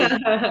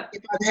 if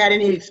I've had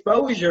any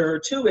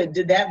exposure to it,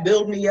 did that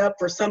build me up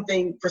for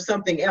something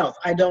else?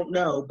 I don't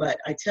know, but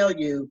I tell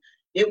you,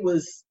 it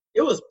was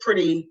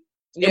pretty.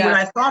 Yeah. And when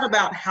I thought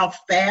about how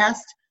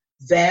fast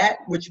that,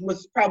 which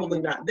was probably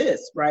not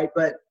this, right,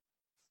 but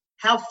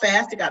how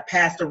fast it got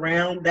passed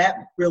around, that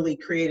really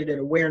created an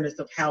awareness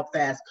of how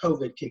fast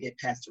COVID could get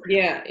passed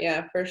around.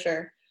 Yeah, for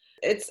sure.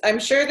 I'm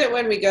sure that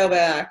when we go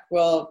back,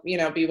 we'll,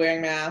 be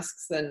wearing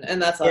masks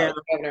and that's all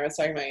the governor was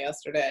talking about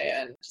yesterday,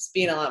 and just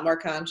being a lot more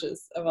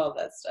conscious of all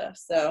that stuff.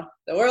 So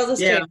the world has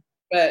changed.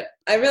 But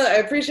I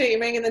appreciate you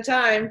making the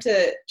time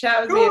to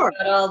chat with me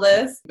about all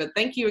this. But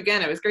thank you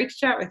again. It was great to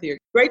chat with you.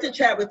 Great to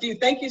chat with you.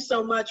 Thank you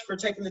so much for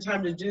taking the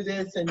time to do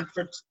this and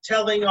for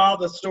telling all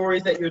the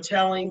stories that you're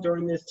telling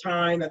during this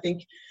time. I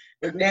think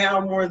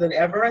now more than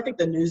ever, I think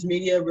the news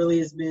media really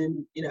has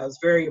been, is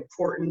very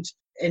important.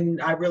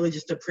 And I really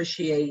just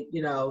appreciate,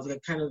 the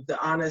kind of the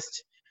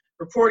honest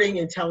reporting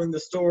and telling the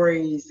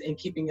stories and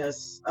keeping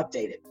us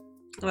updated.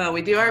 Well,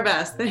 we do our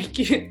best. Thank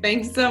you.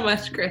 Thanks so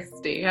much,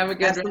 Christie. Have a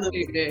good rest of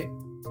your day.